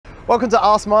Welcome to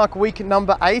Ask Mark week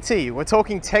number 80. We're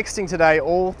talking texting today,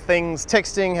 all things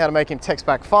texting, how to make him text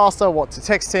back faster, what to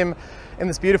text him in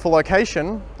this beautiful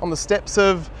location on the steps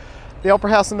of the Opera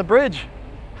House and the bridge.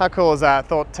 How cool is that?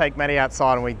 Thought take Matty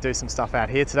outside and we do some stuff out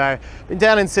here today. Been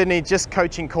down in Sydney, just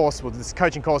coaching course. Well, this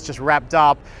coaching course just wrapped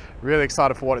up. Really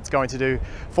excited for what it's going to do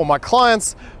for my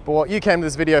clients. But what you came to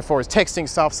this video for is texting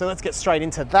stuff. So let's get straight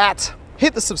into that.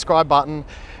 Hit the subscribe button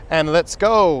and let's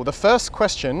go. The first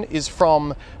question is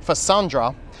from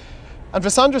Fasandra. And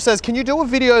Fasandra says, can you do a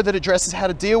video that addresses how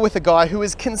to deal with a guy who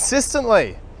is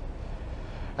consistently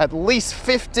at least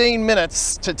 15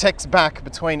 minutes to text back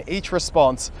between each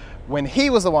response when he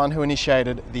was the one who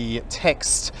initiated the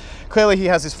text? Clearly he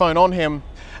has his phone on him.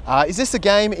 Is this a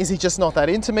game? Is he just not that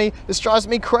into me? This drives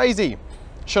me crazy.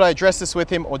 Should I address this with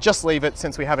him or just leave it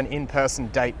since we have an in-person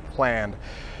date planned?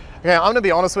 Okay, I'm gonna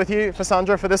be honest with you,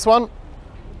 Fasandra, for this one.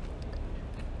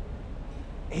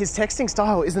 His texting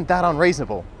style isn't that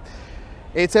unreasonable.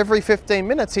 It's every 15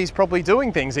 minutes he's probably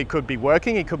doing things. He could be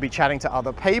working, he could be chatting to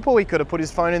other people, he could have put his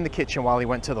phone in the kitchen while he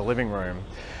went to the living room.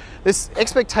 This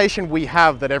expectation we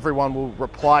have that everyone will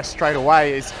reply straight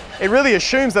away it really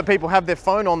assumes that people have their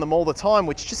phone on them all the time,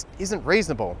 which just isn't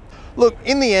reasonable. Look,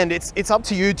 in the end, it's up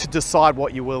to you to decide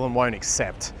what you will and won't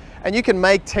accept. And you can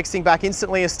make texting back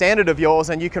instantly a standard of yours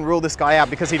and you can rule this guy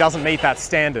out because he doesn't meet that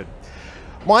standard.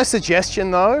 My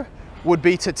suggestion though, would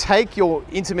be to take your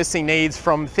intimacy needs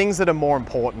from things that are more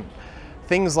important.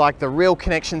 Things like the real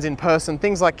connections in person,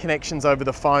 things like connections over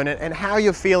the phone, and how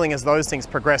you're feeling as those things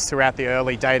progress throughout the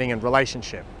early dating and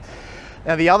relationship.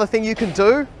 Now, the other thing you can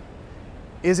do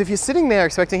is if you're sitting there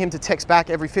expecting him to text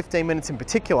back every 15 minutes in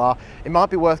particular, it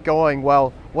might be worth going,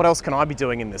 well, what else can I be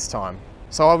doing in this time?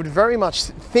 So I would very much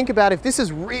think about if this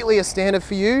is really a standard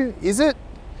for you, is it?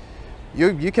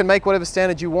 You can make whatever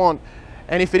standard you want.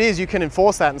 And if it is, you can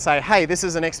enforce that and say, hey, this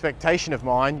is an expectation of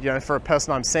mine, for a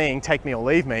person I'm seeing, take me or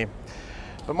leave me.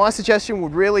 But my suggestion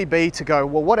would really be to go,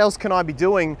 well, what else can I be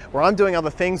doing where I'm doing other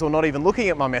things or not even looking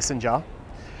at my messenger?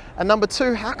 And number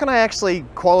two, how can I actually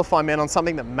qualify men on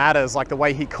something that matters, like the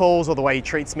way he calls or the way he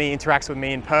treats me, interacts with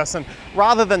me in person,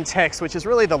 rather than text, which is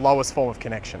really the lowest form of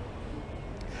connection.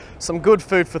 Some good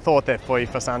food for thought there for you,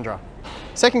 Fasandra.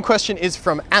 Second question is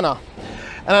from Anna.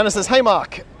 And Anna says, hey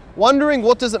Mark, wondering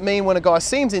what does it mean when a guy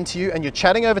seems into you and you're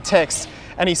chatting over text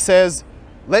and he says,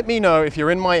 let me know if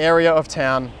you're in my area of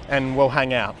town and we'll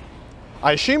hang out.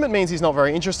 I assume it means he's not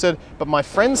very interested, but my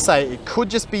friends say it could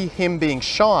just be him being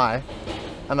shy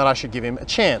and that I should give him a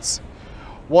chance.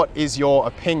 What is your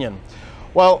opinion?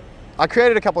 Well, I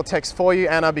created a couple of texts for you,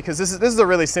 Anna, because this is a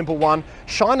really simple one.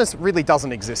 Shyness really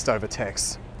doesn't exist over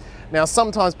text. Now,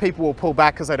 sometimes people will pull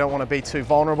back because they don't want to be too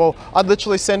vulnerable. I'd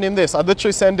literally send him this. I'd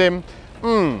literally send him,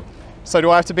 so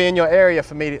do I have to be in your area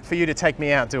for you to take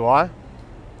me out, do I?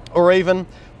 Or even,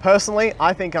 personally,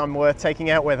 I think I'm worth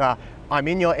taking out whether I'm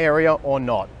in your area or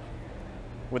not,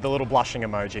 with a little blushing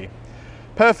emoji.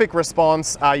 Perfect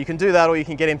response. You can do that, or you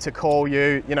can get him to call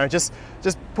you. Just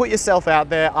put yourself out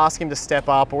there, ask him to step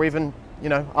up, or even,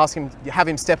 have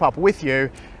him step up with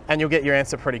you, and you'll get your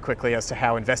answer pretty quickly as to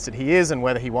how invested he is and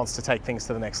whether he wants to take things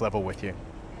to the next level with you.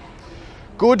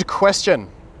 Good question.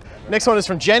 Next one is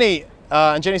from Jenny.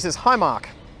 And Jenny says, hi Mark.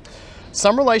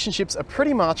 Some relationships are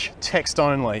pretty much text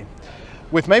only,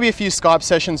 with maybe a few Skype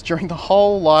sessions during the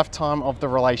whole lifetime of the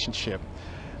relationship.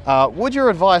 Would your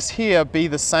advice here be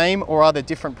the same or are there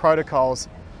different protocols?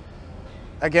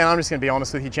 Again, I'm just gonna be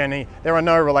honest with you, Jenny. There are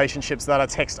no relationships that are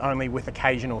text only with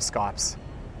occasional Skypes.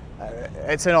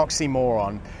 It's an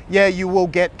oxymoron. Yeah, you will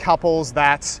get couples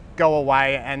that go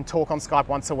away and talk on Skype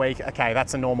once a week. Okay,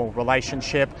 that's a normal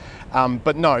relationship.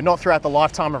 But no, not throughout the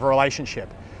lifetime of a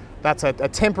relationship. That's a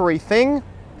temporary thing,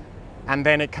 and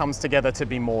then it comes together to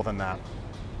be more than that.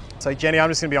 So Jenny, I'm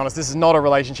just gonna be honest, this is not a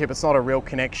relationship, it's not a real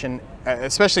connection,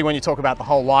 especially when you talk about the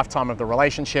whole lifetime of the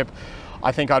relationship.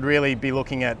 I think I'd really be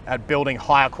looking at building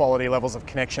higher quality levels of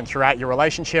connection throughout your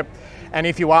relationship. And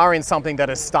if you are in something that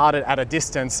has started at a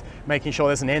distance, making sure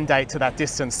there's an end date to that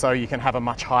distance so you can have a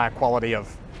much higher quality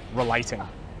of relating.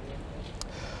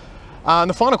 And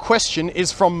the final question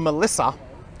is from Melissa.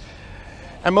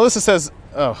 And Melissa says,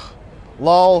 oh,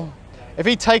 lol, if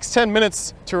he takes 10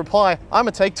 minutes to reply, I'm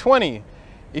gonna take 20.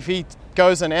 If he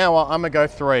goes an hour, I'm gonna go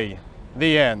 3.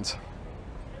 The end.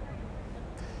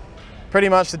 Pretty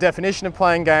much the definition of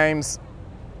playing games.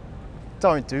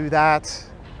 Don't do that,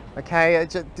 okay?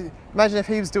 Imagine if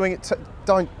he was doing it,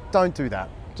 don't do that.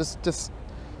 Just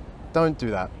don't do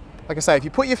that. Like I say, if you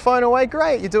put your phone away,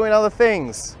 great, you're doing other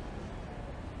things.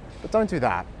 But don't do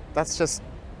that. That's just,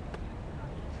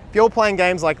 if you're playing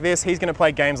games like this, he's gonna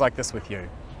play games like this with you.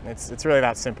 It's really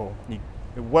that simple.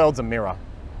 The world's a mirror.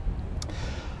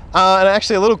 And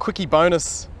actually a little quickie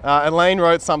bonus, Elaine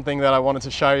wrote something that I wanted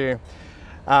to show you.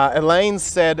 Elaine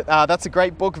said, that's a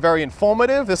great book, very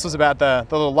informative. This was about the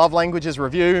little love languages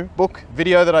review book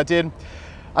video that I did.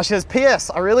 She says, P.S.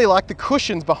 I really like the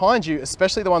cushions behind you,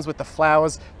 especially the ones with the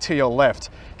flowers to your left.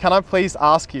 Can I please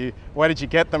ask you, where did you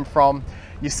get them from?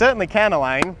 You certainly can,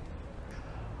 Elaine.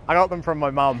 I got them from my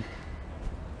mum.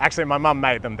 Actually, my mum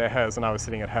made them, they're hers, and I was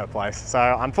sitting at her place.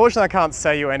 So unfortunately I can't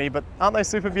sell you any, but aren't they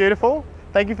super beautiful?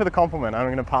 Thank you for the compliment. I'm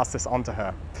gonna pass this on to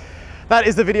her. That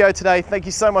is the video today. Thank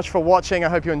you so much for watching. I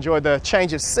hope you enjoyed the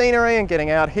change of scenery and getting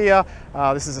out here.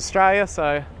 This is Australia,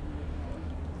 so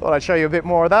thought I'd show you a bit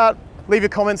more of that. Leave your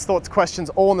comments, thoughts, questions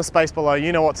all in the space below.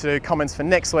 You know what to do. Comments for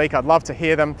next week. I'd love to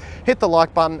hear them. Hit the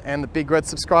like button and the big red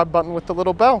subscribe button with the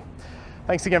little bell.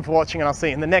 Thanks again for watching, and I'll see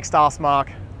you in the next Ask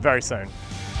Mark very soon.